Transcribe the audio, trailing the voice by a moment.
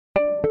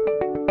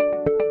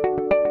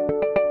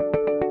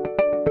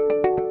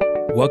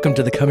Welcome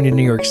to the Coming to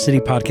New York City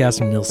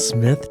podcast. I'm Nils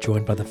Smith,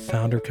 joined by the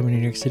founder of Coming to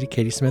New York City,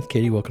 Katie Smith.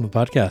 Katie, welcome to the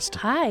podcast.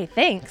 Hi,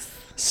 thanks.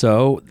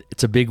 So,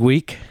 it's a big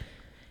week.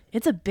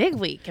 It's a big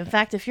week. In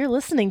fact, if you're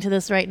listening to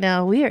this right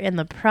now, we are in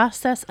the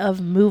process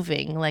of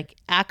moving. Like,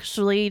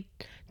 actually,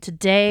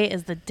 today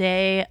is the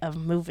day of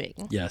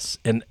moving. Yes,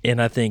 and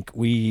I think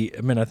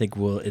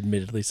we'll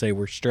admittedly say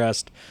we're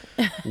stressed.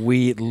 I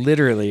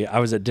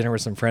was at dinner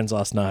with some friends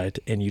last night,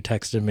 and you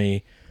texted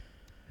me,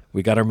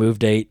 we got our move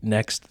date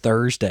next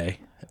Thursday,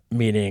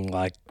 meaning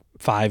like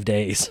 5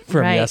 days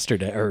from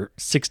yesterday, or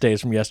 6 days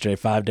from yesterday,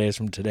 5 days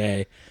from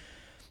today.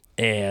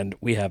 And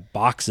we have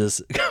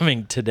boxes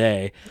coming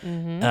today.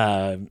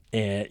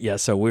 Mm-hmm.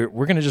 So we're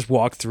going to just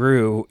walk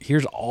through,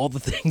 here's all the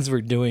things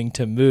we're doing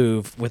to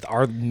move with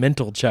our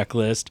mental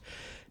checklist.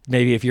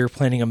 Maybe if you're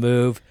planning a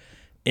move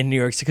in New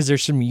York City, because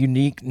there's some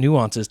unique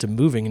nuances to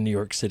moving in New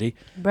York City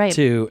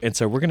too. And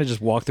so we're going to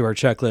just walk through our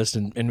checklist.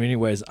 And in many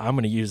ways, I'm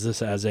going to use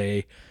this as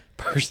a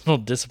personal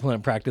discipline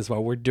and practice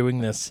while we're doing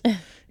this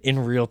in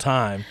real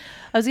time.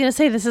 I was going to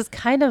say, this is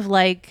kind of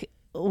like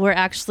we're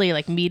actually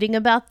like meeting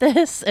about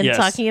this and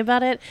talking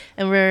about it.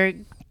 And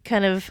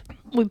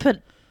we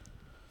put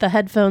the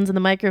headphones and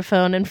the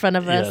microphone in front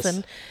of us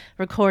and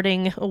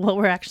recording what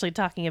we're actually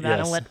talking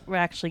about and what we're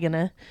actually going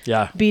to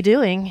be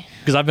doing.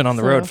 Because I've been on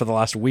the road for the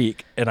last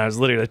week, and I was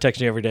literally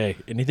texting you every day.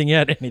 Anything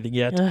yet?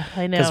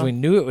 I know. Because we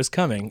knew it was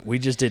coming. We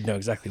just didn't know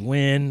exactly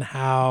when,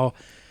 how,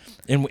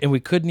 and we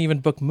couldn't even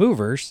book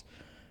movers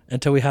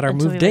until we had our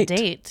move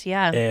date.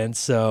 And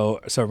so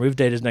our move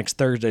date is next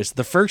Thursday. So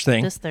the first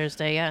thing this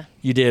Thursday,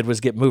 you did was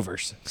get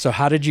movers. So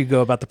how did you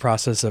go about the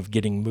process of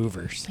getting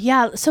movers?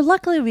 Yeah. So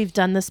luckily we've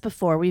done this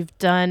before. We've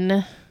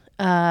done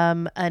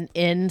an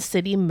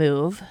in-city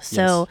move.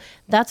 So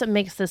that's what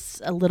makes this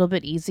a little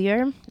bit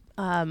easier.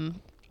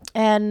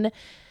 And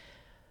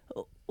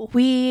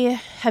we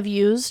have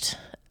used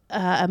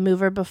a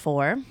mover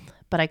before,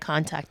 but I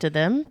contacted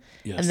them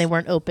and they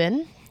weren't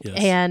open. Yes.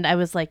 And I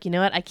was like, you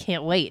know what? I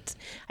can't wait.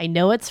 I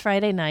know it's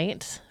Friday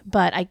night,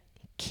 but I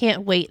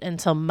can't wait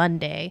until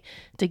Monday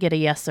to get a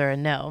yes or a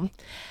no.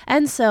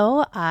 And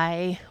so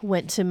I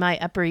went to my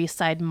Upper East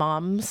Side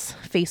Moms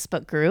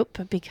Facebook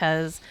group,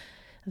 because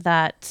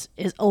that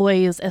is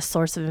always a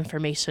source of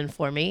information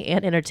for me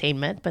and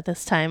entertainment, but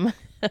this time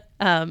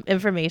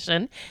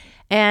information.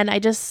 And I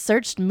just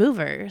searched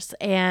movers,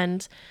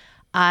 and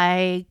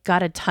I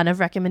got a ton of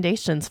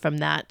recommendations from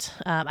that.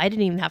 I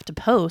didn't even have to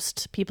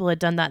post. People had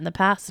done that in the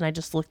past, and I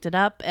just looked it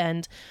up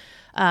and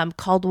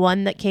called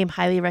one that came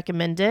highly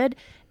recommended,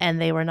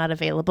 and they were not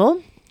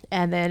available.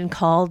 And then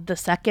called the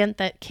second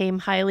that came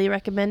highly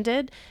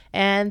recommended,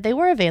 and they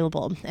were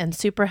available and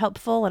super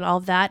helpful and all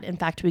of that. In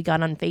fact, we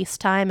got on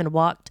FaceTime and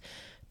walked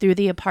through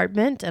the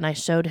apartment, and I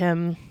showed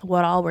him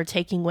what all we're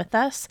taking with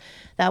us.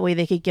 That way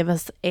they could give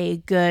us a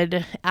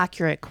good,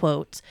 accurate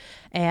quote.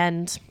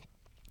 And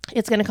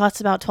it's going to cost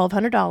about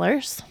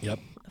 $1,200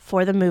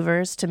 for the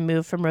movers to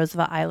move from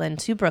Roosevelt Island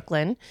to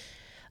Brooklyn.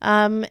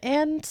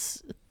 And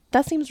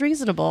that seems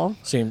reasonable.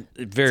 To me.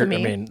 I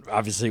mean,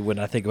 obviously, when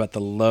I think about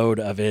the load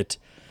of it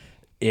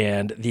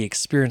and the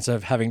experience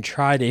of having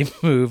tried a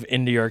move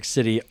in New York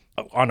City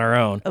on our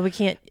own. We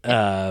can't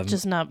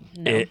just not,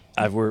 no.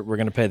 We're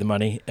going to pay the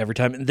money every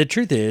time. And the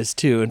truth is,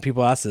 too, and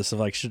people ask this, of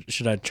like,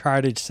 should I try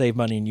to save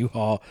money in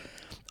U-Haul?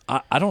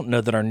 I don't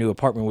know that our new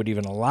apartment would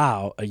even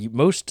allow,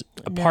 most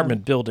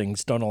apartment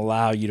buildings don't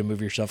allow you to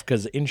move yourself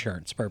because of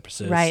insurance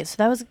purposes. Right. So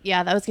that was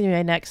going to be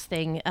my next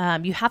thing.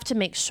 You have to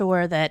make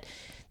sure that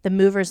the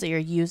movers that you're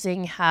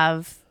using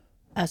have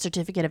a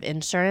certificate of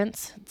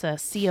insurance. It's a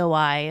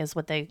COI is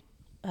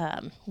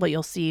what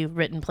you'll see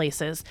written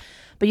places.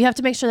 But you have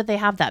to make sure that they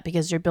have that,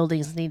 because your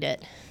buildings need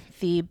it.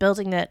 The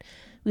building that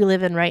we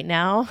live in right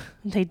now,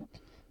 they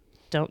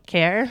don't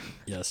care.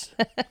 Yes.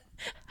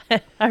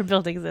 Our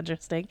building's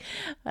interesting,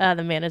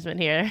 the management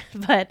here,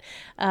 but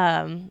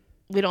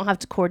we don't have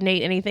to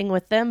coordinate anything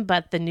with them.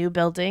 But the new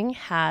building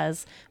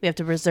we have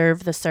to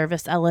reserve the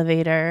service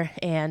elevator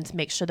and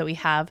make sure that we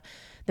have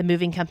the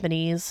moving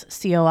company's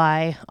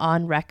COI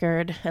on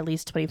record at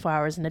least 24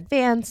 hours in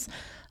advance.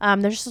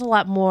 There's just a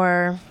lot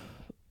more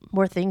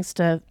things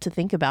to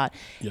think about.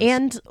 Yes.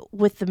 And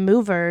with the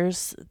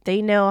movers,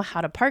 they know how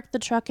to park the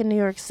truck in New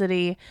York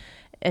City.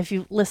 If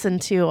you listen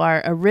to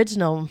our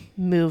original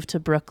move to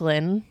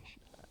Brooklyn,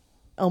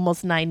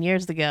 almost 9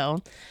 years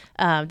ago,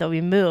 that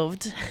we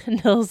moved,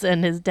 Nils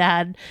and his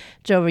dad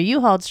drove a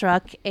U-Haul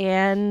truck,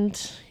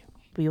 and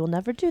we will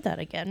never do that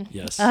again.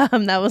 Yes. That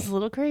was a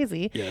little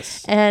crazy.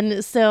 Yes.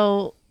 And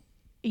so,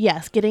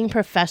 yes, getting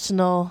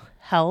professional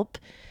help,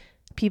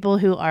 people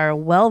who are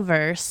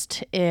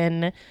well-versed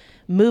in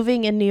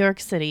moving in New York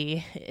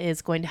City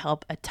is going to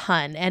help a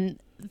ton. And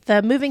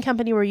the moving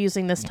company we're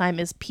using this time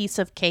is Piece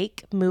of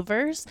Cake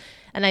Movers,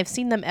 and I've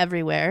seen them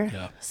everywhere.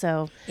 Yeah.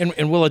 So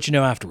and we'll let you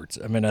know afterwards.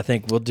 I mean, I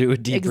think we'll do a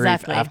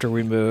debrief after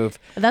we move.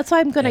 That's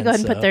why I'm going to go ahead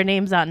and put their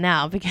names out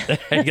now, because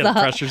the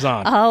pressure's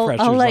on.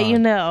 I'll let you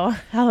know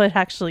how it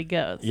actually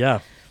goes. Yeah,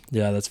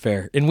 that's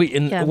fair. And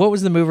what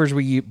was the movers?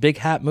 Were you big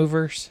hat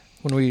movers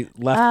when we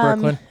left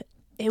Brooklyn?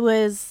 It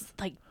was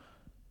like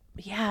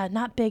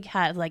not big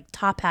hat, like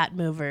top hat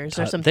movers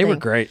or something. They were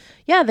great.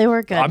 Yeah, they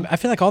were good. I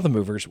feel like all the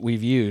movers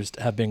we've used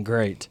have been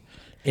great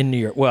in New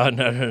York. Well,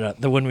 no.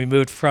 When we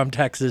moved from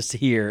Texas to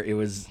here, it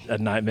was a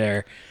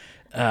nightmare.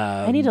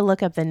 I need to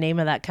look up the name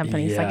of that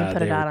company so I can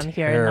put it out on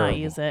here and not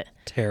use it.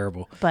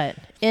 Terrible. But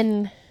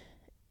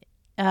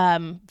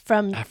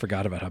from I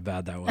forgot about how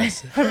bad that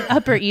was. from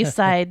Upper East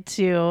Side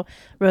to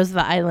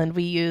Roosevelt Island,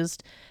 we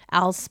used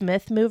Al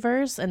Smith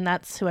movers, and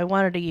that's who I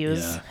wanted to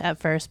use at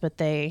first, but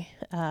they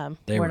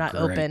were not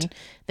great. open.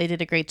 They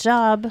did a great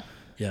job.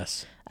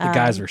 Yes. The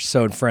guys were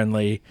so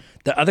friendly.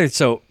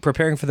 So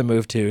preparing for the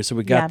move too. So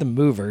we got the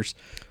movers.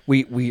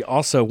 We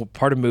also,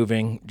 part of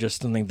moving,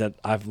 just something that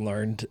I've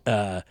learned,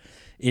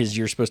 is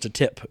you're supposed to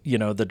tip,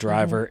 the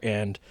driver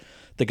and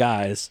the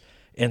guys.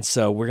 And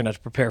so we're going to have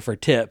to prepare for a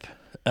tip.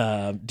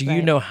 Do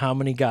you know how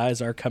many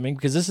guys are coming?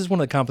 Because this is one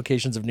of the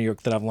complications of New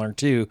York that I've learned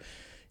too,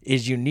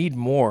 is you need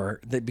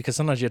more because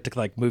sometimes you have to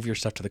like move your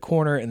stuff to the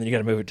corner and then you got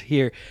to move it to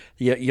here.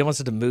 You almost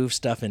have to move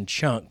stuff in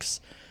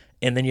chunks,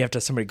 and then you have to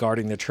have somebody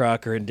guarding the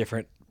truck or in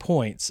different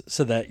points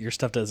so that your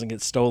stuff doesn't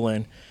get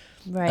stolen.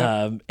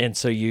 Right. And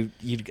so I think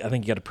you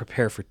got to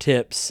prepare for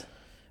tips.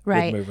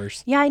 With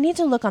movers. Yeah, I need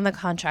to look on the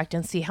contract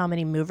and see how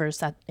many movers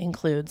that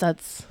includes.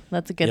 That's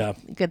a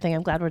good thing.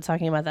 I'm glad we're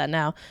talking about that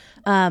now.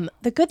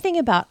 The good thing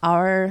about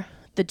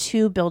the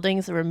two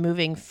buildings that we're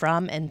moving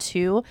from and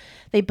to,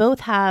 they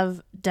both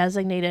have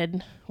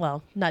designated,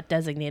 well, not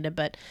designated,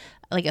 but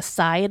like a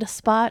side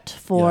spot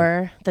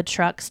for the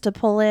trucks to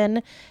pull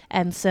in.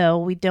 And so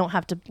we don't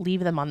have to leave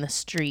them on the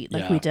street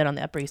like we did on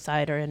the Upper East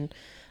Side or in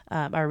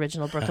our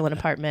original Brooklyn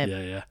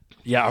apartment.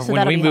 Yeah, so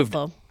when we moved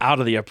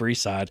out of the Upper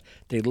East Side,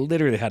 they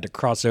literally had to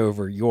cross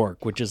over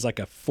York, which is like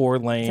a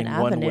 4-lane,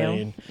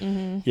 one-way.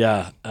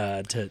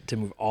 To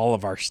move all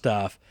of our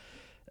stuff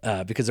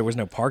because there was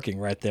no parking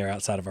right there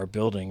outside of our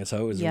building.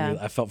 So it was really,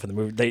 I felt for the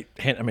move. They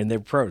were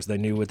pros. They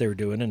knew what they were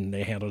doing, and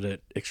they handled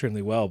it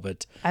extremely well.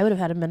 But I would have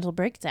had a mental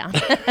breakdown.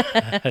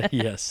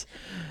 Yes.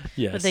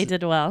 But they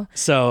did well.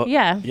 So,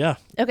 yeah.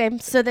 Okay,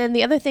 so then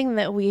the other thing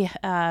that we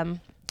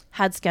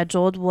had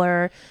scheduled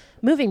were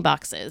moving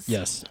boxes.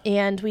 Yes.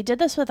 And we did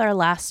this with our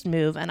last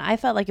move, and I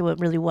felt like it went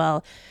really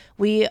well.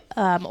 We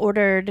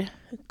ordered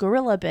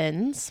Gorilla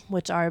bins,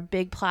 which are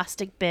big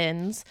plastic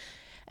bins,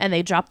 and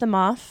they drop them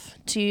off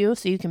to you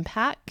so you can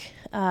pack.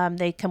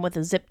 They come with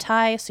a zip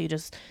tie, so you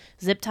just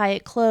zip tie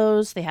it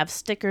closed. They have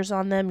stickers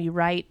on them. You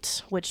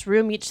write which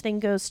room each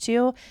thing goes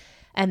to,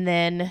 and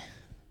then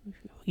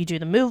you do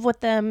the move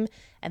with them.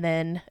 And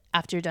then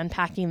after you're done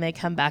packing, they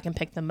come back and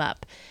pick them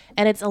up.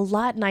 And it's a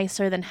lot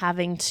nicer than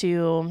having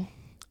to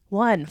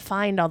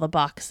find all the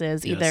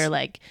boxes, either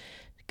like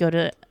go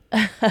to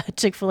a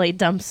Chick-fil-A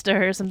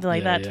dumpster or something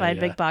like that to find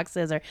big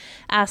boxes, or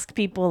ask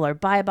people or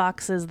buy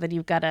boxes. Then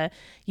you've got to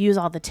use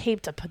all the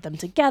tape to put them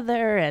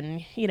together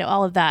and,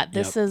 all of that.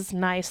 This is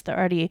nice. They're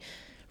already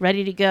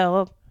ready to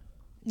go.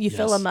 You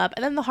fill them up.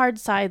 And then the hard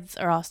sides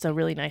are also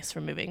really nice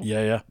for moving.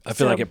 Yeah. I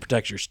feel like it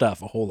protects your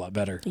stuff a whole lot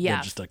better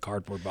than just a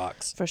cardboard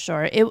box. For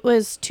sure. It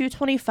was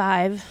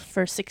 $225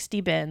 for 60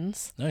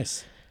 bins.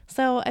 Nice.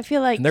 So I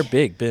feel like... And they're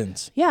big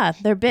bins. Yeah,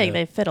 they're big. Yeah.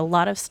 They fit a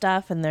lot of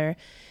stuff, and they're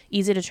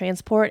easy to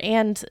transport.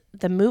 And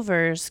the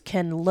movers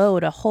can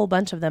load a whole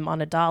bunch of them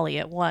on a dolly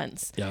at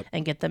once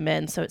and get them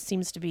in. So it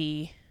seems to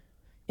be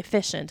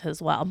efficient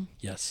as well.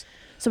 Yes.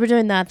 So we're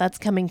doing that. That's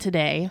coming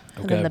today.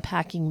 Okay. And then the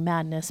packing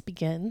madness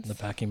begins.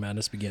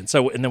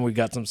 So, and then we've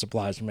got some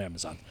supplies from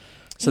Amazon.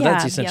 So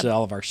that's essentially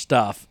all of our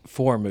stuff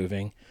for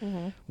moving.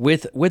 Mm-hmm.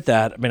 With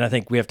that, I mean, I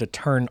think we have to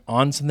turn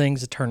on some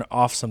things, to turn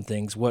off some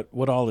things. What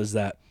all is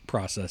that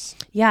process?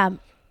 Yeah,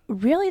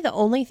 really the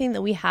only thing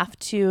that we have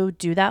to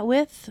do that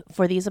with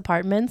for these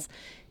apartments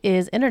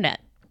is internet.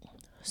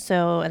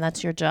 So, and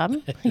that's your job.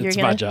 It's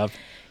my job.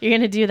 You're going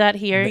to do that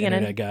here. I'm the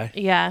internet guy.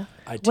 Yeah.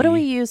 IT. What do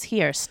we use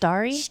here?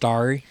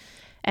 Starry.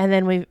 And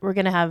then we're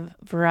going to have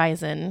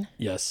Verizon.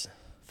 Yes.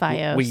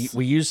 Fios.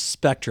 We used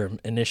Spectrum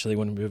initially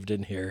when we moved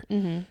in here,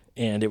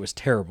 and it was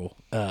terrible.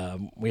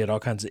 We had all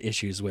kinds of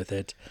issues with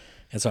it,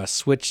 and so I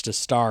switched to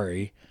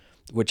Starry,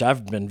 which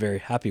I've been very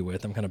happy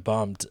with. I'm kind of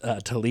bummed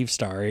to leave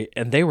Starry,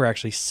 and they were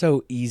actually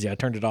so easy. I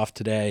turned it off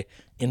today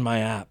in my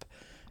app,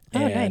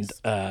 and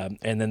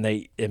then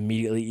they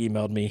immediately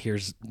emailed me,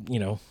 here's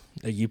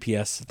a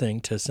UPS thing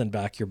to send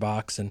back your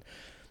box, and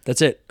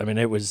that's it. I mean,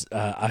 it was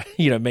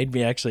made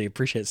me actually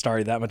appreciate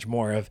Starry that much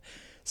more. Of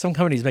some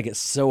companies make it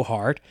so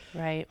hard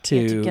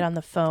to get on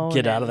the phone,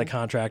 get out of the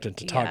contract, and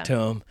to talk to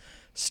them.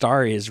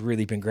 Starry has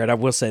really been great. I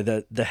will say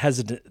that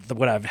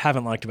what I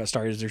haven't liked about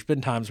Starry is there's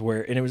been times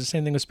where, and it was the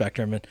same thing with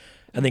Spectrum, and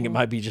I think it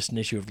might be just an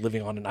issue of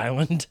living on an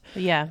island.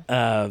 Yeah.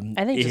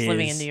 I think just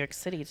living in New York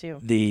City too.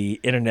 The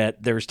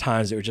internet, there was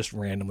times it would just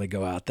randomly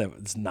go out. That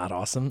was not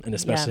awesome. And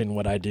especially in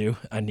what I do,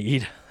 I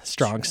need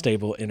strong,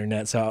 stable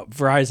internet. So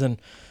Verizon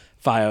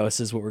Fios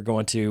is what we're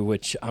going to,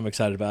 which I'm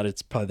excited about.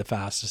 It's probably the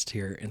fastest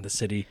here in the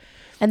city.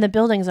 And the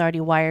building's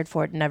already wired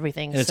for it and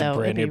everything. And it's a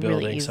brand new building,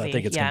 really so I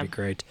think it's going to be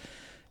great.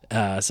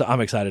 So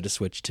I'm excited to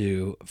switch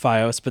to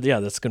Fios, but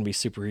that's going to be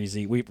super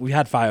easy. We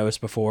had Fios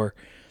before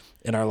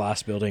in our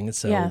last building,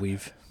 so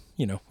we've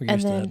we're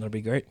used to that, and that'll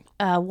be great.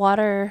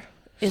 Water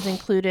is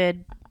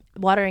included,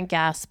 water and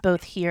gas,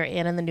 both here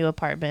and in the new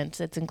apartments,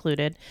 it's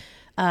included.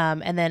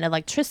 And then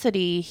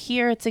electricity,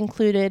 here it's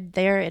included,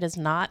 there it is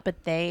not,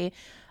 but they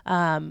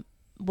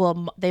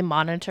they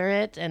monitor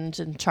it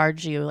and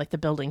charge you, like the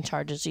building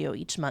charges you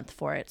each month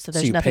for it. So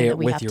there's you nothing pay that it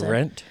we with have your to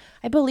rent?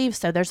 I believe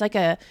so. There's like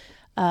a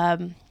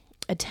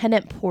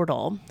tenant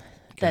portal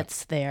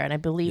that's there, and I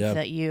believe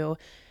that you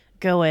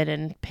go in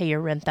and pay your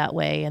rent that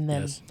way, and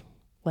then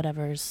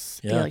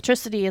whatever's the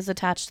electricity is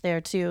attached there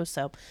too.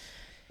 So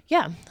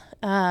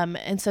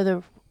and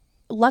so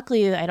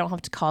luckily I don't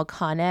have to call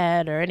Con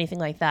Ed or anything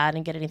like that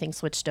and get anything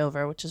switched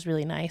over, which is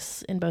really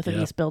nice in both of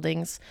these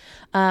buildings.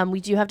 We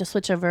do have to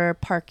switch over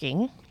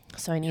parking,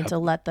 so I need to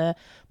let the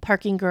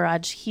parking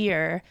garage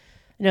here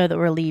know that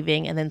we're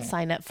leaving, and then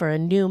sign up for a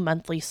new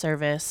monthly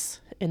service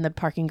in the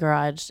parking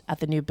garage at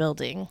the new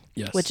building,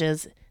 which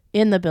is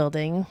in the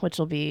building, which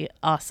will be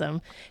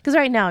awesome. Because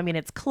right now, I mean,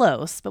 it's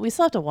close, but we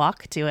still have to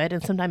walk to it.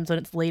 And sometimes when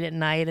it's late at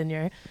night and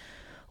you're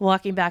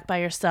walking back by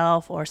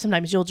yourself, or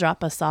sometimes you'll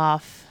drop us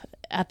off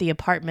at the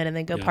apartment and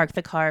then go park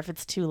the car if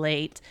it's too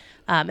late.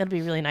 It'll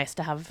be really nice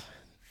to have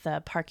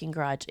the parking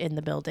garage in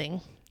the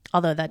building,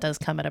 although that does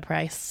come at a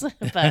price.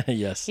 But,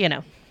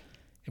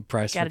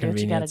 price gotta for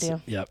convenience. Do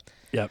what you gotta do.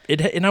 Yep.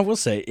 And I will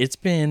say, it's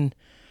been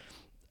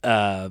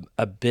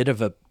a bit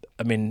of a,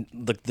 I mean,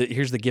 look,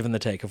 here's the give and the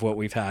take of what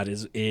we've had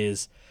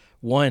is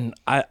one,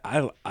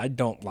 I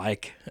don't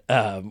like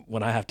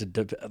when I have to,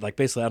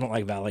 basically I don't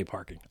like valet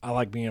parking. I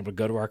like being able to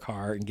go to our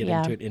car and get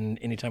into it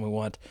anytime we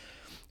want.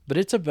 But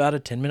it's about a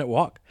 10-minute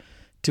walk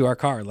to our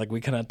car. Like,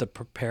 we kind of have to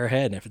prepare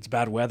ahead. And if it's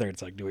bad weather,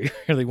 it's like, do we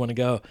really want to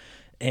go?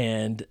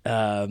 And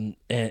then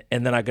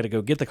I got to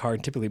go get the car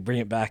and typically bring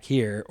it back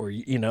here,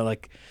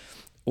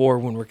 or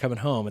when we're coming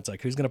home, it's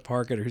like, who's going to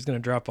park it, or who's going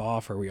to drop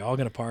off? Or are we all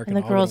going to park? And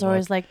the girls are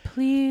always like,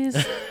 please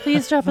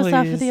drop us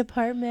off at the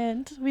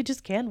apartment. We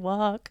just can't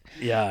walk.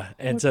 Yeah.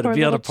 And so to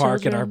be able to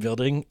park in our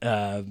building,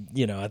 I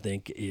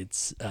think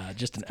it's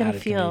just an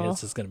added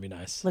convenience. It's going to be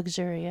nice.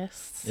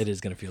 Luxurious. It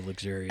is going to feel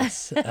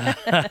luxurious.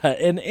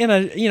 And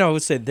I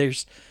would say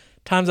there's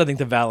times I think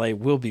the valet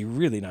will be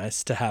really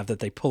nice to have, that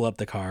they pull up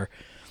the car.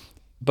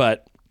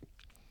 But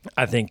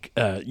I think,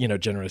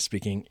 generally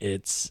speaking,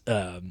 it's...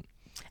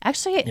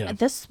 Actually,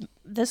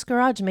 this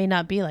garage may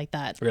not be like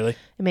that. Really?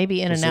 It may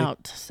be in and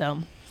out. So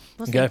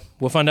we'll see.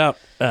 We'll find out.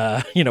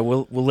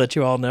 We'll let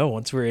you all know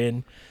once we're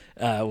in.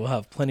 We'll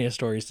have plenty of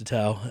stories to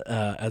tell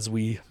as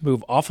we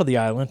move off of the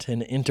island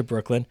and into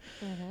Brooklyn.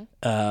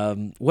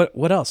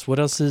 What else? What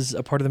else is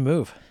a part of the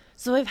move?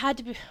 So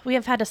we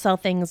have had to sell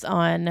things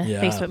on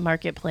Facebook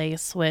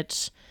Marketplace,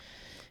 which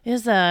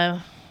is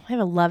I have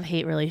a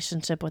love-hate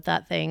relationship with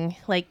that thing.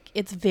 Like,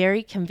 it's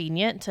very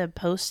convenient to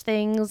post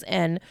things,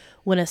 and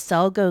when a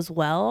sell goes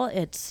well,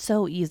 it's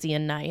so easy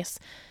and nice.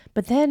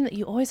 But then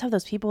you always have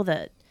those people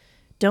that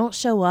don't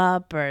show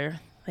up,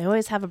 or they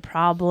always have a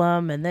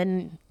problem, and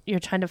then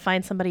you're trying to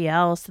find somebody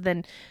else. And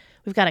then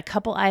we've got a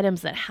couple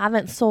items that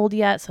haven't sold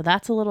yet, so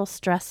that's a little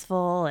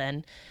stressful.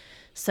 And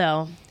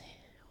so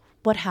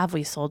what have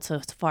we sold so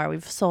far?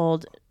 We've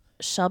sold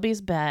Shelby's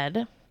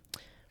bed.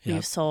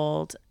 We've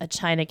sold a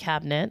china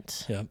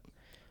cabinet. Yep.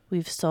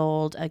 We've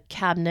sold a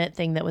cabinet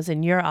thing that was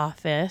in your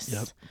office.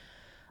 Yep.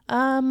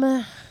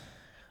 I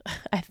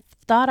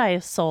thought I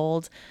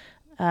sold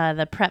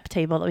the prep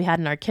table that we had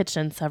in our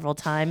kitchen several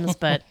times,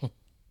 but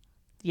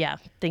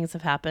things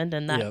have happened,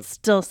 and that's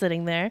still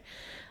sitting there.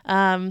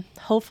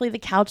 Hopefully the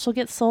couch will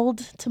get sold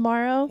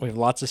tomorrow. We have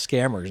lots of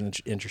scammers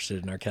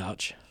interested in our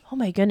couch. Oh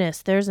my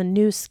goodness. There's a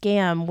new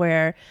scam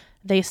where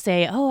they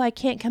say, oh, I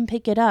can't come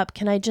pick it up.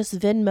 Can I just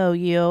Venmo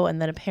you?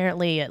 And then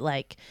apparently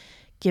it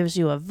gives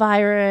you a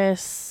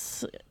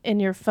virus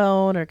in your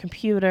phone or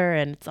computer,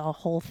 and it's a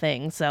whole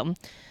thing. So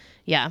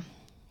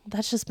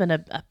that's just been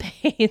a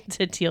pain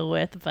to deal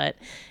with, but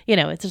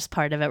it's just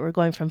part of it. We're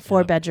going from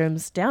 4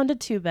 bedrooms down to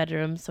 2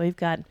 bedrooms. So we've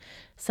got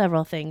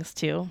several things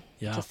to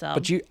sell.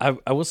 But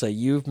I will say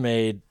you've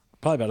made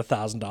probably about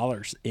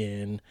 $1,000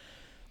 in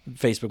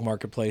Facebook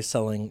Marketplace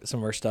selling some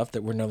of our stuff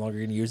that we're no longer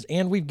going to use.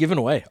 And we've given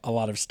away a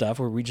lot of stuff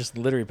where we just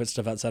literally put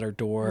stuff outside our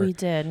door. We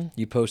did.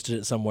 You posted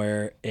it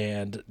somewhere,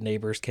 and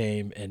neighbors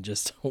came and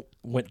just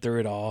went through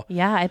it all.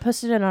 Yeah, I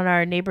posted it on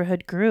our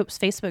neighborhood groups,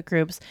 Facebook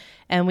groups,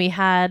 and we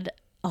had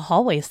a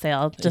hallway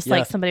sale, just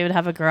like somebody would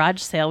have a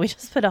garage sale. We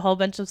just put a whole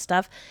bunch of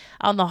stuff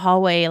out in the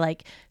hallway,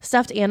 like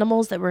stuffed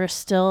animals that were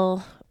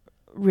still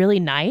really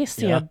nice,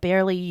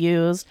 barely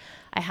used.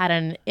 I had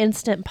an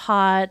Instant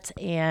Pot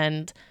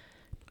and...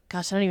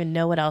 gosh, I don't even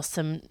know what else,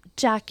 some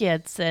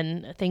jackets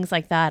and things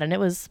like that. And it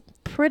was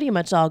pretty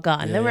much all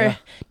gone.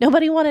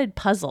 Nobody wanted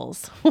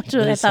puzzles, which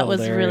I thought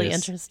was really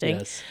interesting.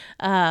 Yes.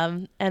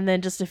 And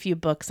then just a few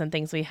books and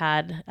things we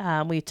had,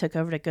 we took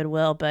over to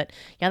Goodwill. But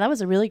that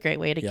was a really great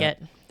way to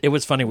get. It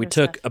was funny. We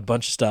took a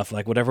bunch of stuff,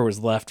 like whatever was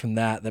left from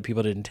that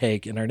people didn't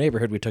take in our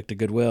neighborhood, we took to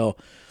Goodwill.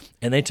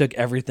 And they took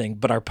everything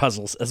but our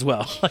puzzles as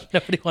well. Like,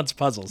 nobody wants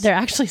puzzles. They're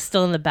actually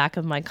still in the back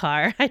of my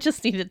car. I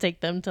just need to take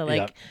them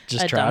to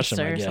just a trash them,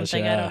 dumpster or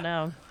something. I don't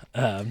know.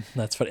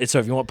 That's funny. So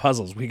if you want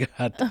puzzles, we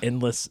got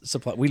endless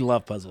supply. We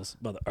love puzzles,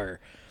 or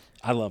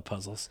I love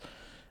puzzles.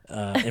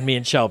 And me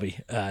and Shelby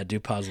do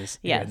puzzles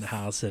here in the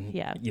house, and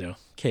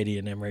Katie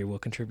and Emery will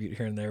contribute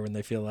here and there when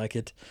they feel like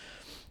it.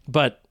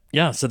 But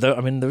yeah, so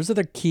those are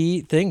the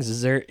key things.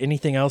 Is there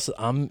anything else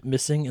I'm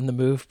missing in the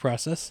move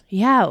process?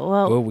 Yeah,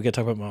 well, we got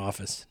to talk about my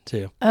office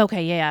too.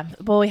 Okay, yeah.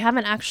 Well, we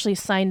haven't actually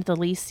signed the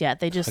lease yet.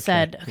 They just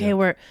said,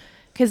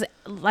 because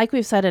like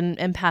we've said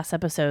in past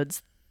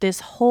episodes, there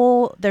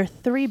are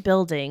 3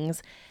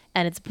 buildings.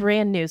 And it's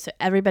brand new, so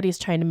everybody's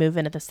trying to move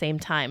in at the same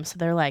time. So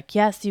they're like,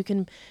 yes, you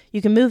can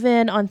move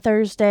in on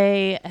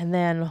Thursday, and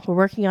then we're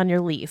working on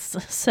your lease.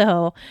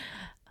 So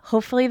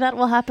hopefully that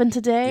will happen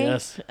today.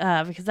 Yes.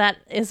 Because that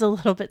is a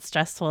little bit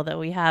stressful that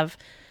we have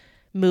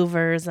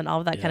movers and all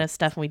of that kind of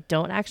stuff, and we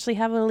don't actually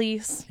have a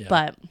lease. Yeah.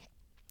 But,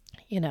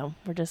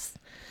 we're just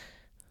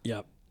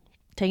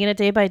taking it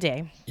day by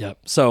day. Yep.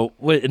 So,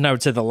 and I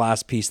would say the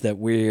last piece that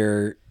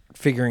we're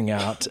figuring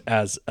out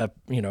as a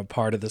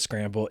part of the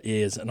scramble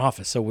is an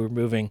office. So we're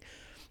moving.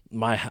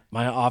 My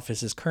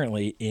office is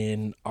currently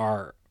in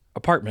our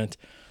apartment,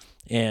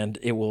 and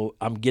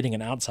I'm getting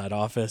an outside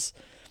office,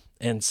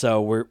 and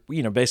so we're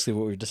basically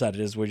what we've decided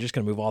is we're just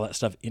going to move all that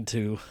stuff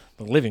into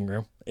the living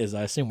room, is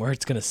I assume where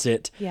it's going to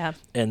sit. Yeah.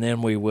 And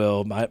then we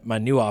will. My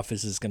new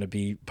office is going to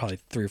be probably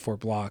 3 or 4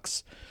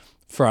 blocks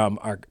from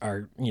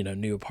our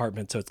new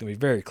apartment, so it's going to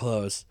be very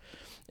close.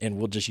 And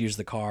we'll just use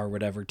the car or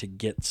whatever to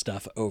get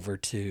stuff over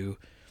to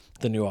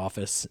the new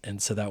office.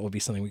 And so that will be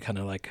something we kind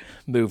of like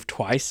move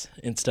twice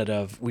instead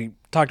of, we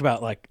talked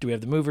about like, do we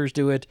have the movers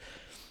do it?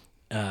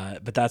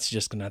 But that's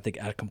just going to, I think,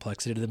 add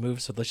complexity to the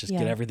move. So let's just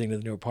get everything to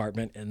the new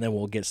apartment, and then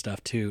we'll get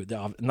stuff to the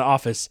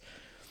office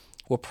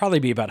will probably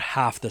be about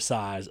half the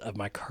size of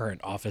my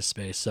current office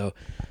space. So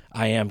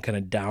I am kind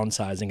of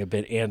downsizing a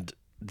bit, and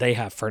they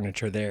have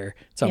furniture there.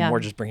 So I'm more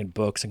just bringing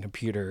books and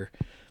computer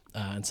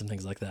and some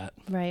things like that.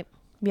 Right.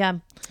 Yeah.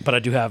 But I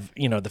do have,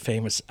 the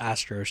famous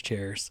Astros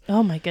chairs.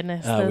 Oh my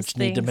goodness. Which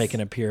need to make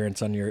an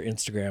appearance on your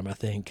Instagram, I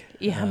think.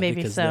 Yeah, maybe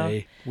because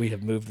so. We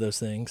have moved those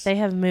things. They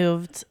have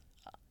moved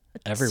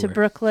everywhere. To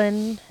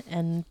Brooklyn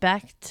and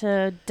back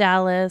to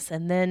Dallas,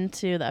 and then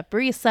to the Upper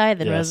East Side,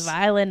 then Roosevelt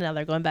Island. Now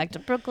they're going back to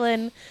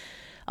Brooklyn.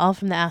 All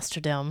from the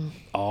Astrodome.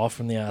 All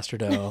from the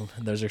Astrodome.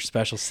 Those are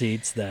special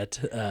seats that,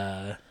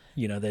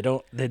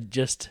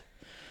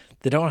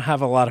 they don't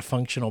have a lot of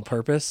functional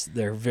purpose.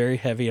 They're very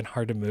heavy and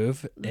hard to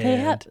move.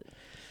 But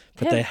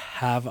they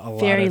have a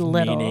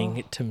lot of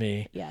meaning to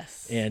me.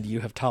 Yes. And you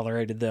have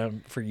tolerated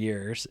them for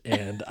years.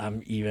 And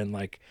I'm even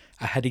like,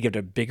 I had to give it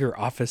a bigger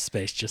office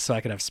space just so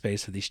I could have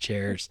space for these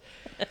chairs.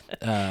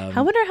 I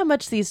wonder how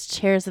much these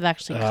chairs have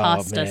actually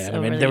cost us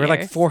over the years. They were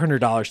like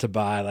 $400 to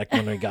buy, like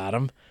when we got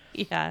them.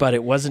 Yeah. But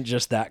it wasn't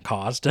just that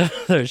cost of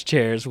those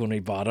chairs when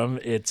we bought them.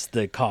 It's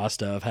the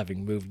cost of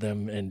having moved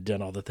them and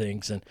done all the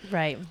things. And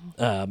right.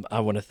 I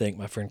want to thank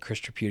my friend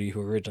Chris Traputi,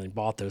 who originally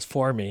bought those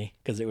for me,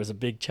 because it was a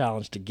big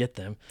challenge to get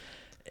them.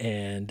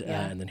 And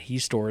then he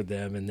stored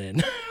them, and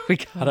then we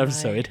got them.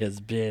 So it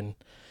has been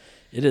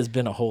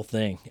a whole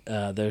thing,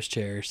 those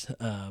chairs.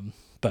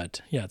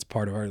 But yeah, it's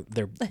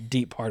they're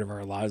deep part of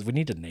our lives. We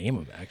need to name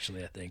them,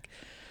 actually, I think.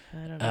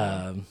 I don't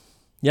know.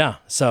 Yeah.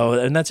 So,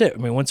 and that's it. I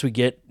mean, once we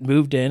get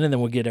moved in, and then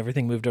we'll get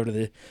everything moved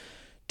over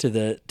to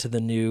the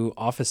new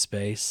office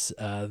space,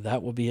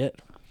 that will be it.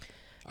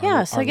 So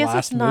I guess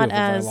it's not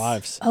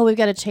as. Oh, we've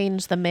got to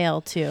change the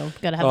mail too.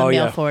 We've got to have the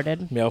mail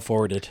forwarded. Mail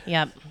forwarded.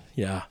 Yep.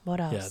 Yeah. What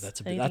else? Yeah,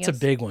 that's a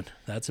big one.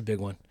 That's a big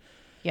one.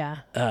 Yeah.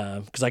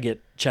 Because I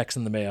get checks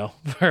in the mail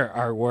for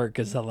our work,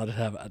 is a lot of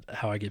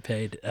how I get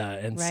paid,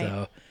 and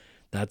so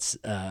that's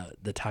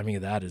the timing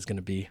of that is going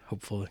to be,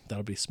 hopefully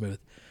that'll be smooth.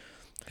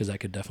 Because that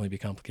could definitely be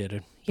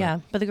complicated.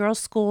 But the girls'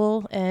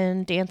 school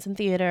and dance and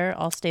theater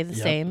all stay the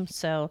same,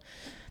 so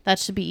that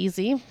should be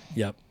easy.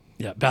 Yep.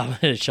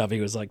 Ballet.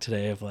 Shelby was like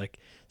today of like,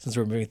 since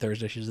we're moving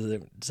Thursday, she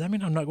said, does that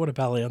mean I'm not going to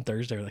ballet on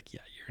Thursday? We're like, yeah,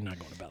 you're not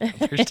going to ballet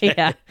on Thursday.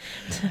 Yeah.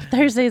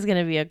 Thursday is going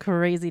to be a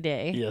crazy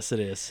day. Yes, it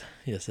is.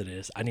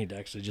 I need to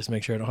actually just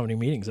make sure I don't have any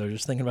meetings. I was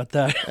just thinking about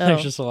that.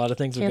 There's just a lot of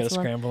things we've got to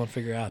scramble and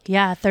figure out.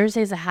 Yeah,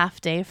 Thursday's a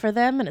half day for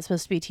them, and it's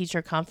supposed to be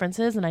teacher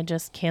conferences, and I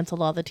just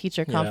canceled all the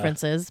teacher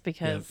conferences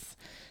because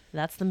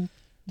that's the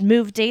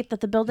move date that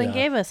the building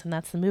gave us, and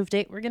that's the move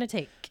date we're going to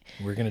take.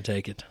 We're going to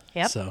take it.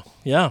 Yep. So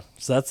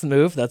that's the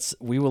move.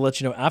 We will let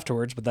you know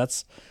afterwards, but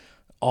that's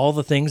all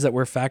the things that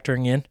we're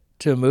factoring in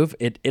to a move.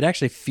 It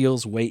actually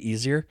feels way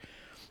easier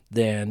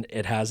than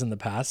it has in the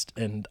past,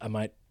 and I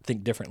might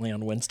think differently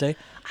on Wednesday.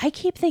 I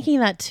keep thinking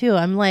that too.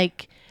 I'm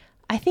like,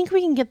 I think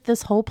we can get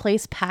this whole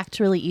place packed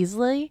really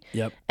easily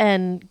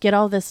and get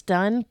all this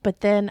done.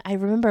 But then I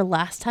remember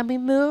last time we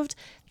moved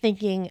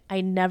thinking,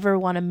 I never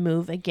want to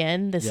move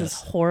again. This is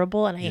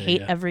horrible, and I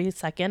hate every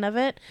second of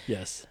it.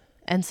 Yes.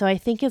 And so I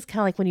think it's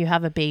kind of like when you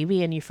have a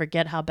baby and you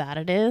forget how bad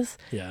it is.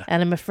 Yeah.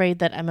 And I'm afraid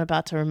that I'm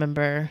about to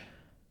remember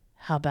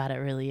how bad it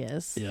really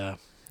is. Yeah.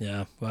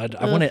 Yeah. Well,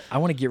 I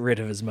want to get rid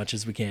of as much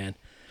as we can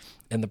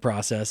in the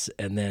process,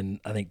 and then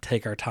I think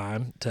take our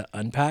time to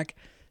unpack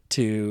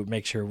to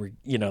make sure we're,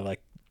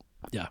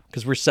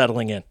 because we're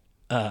settling in.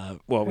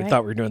 Well, we Right.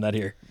 thought we were doing that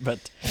here,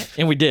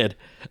 and we did.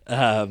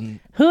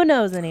 Who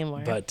knows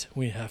anymore? But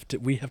we have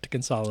to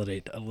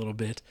consolidate a little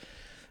bit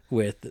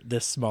with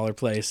this smaller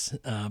place.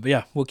 But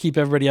yeah, we'll keep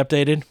everybody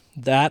updated.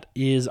 That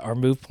is our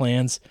move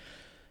plans.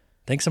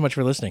 Thanks so much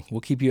for listening. We'll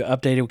keep you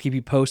updated. We'll keep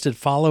you posted.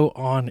 Follow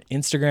on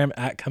Instagram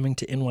at Coming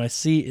to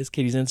NYC is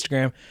Katie's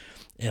Instagram.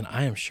 And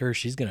I am sure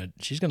she's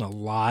gonna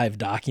live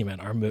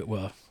document our move.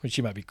 Well,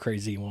 she might be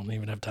crazy, won't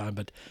even have time,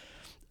 but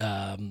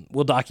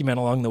we'll document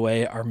along the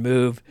way our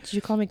move. Did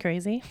you call me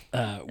crazy?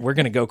 We're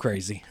gonna go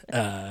crazy.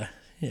 Yeah,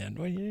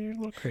 well, you're a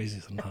little crazy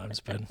sometimes,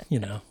 but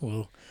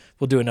we'll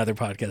do another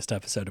podcast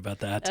episode about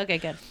that. Okay,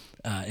 good.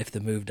 If the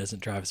move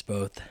doesn't drive us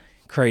both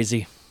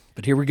crazy,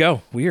 but here we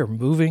go. We are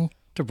moving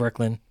to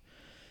Brooklyn.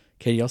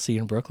 Katie, I'll see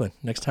you in Brooklyn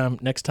next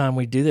time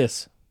we do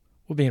this.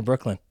 We'll be in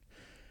Brooklyn.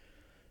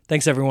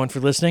 Thanks everyone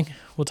for listening.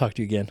 We'll talk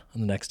to you again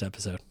on the next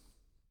episode.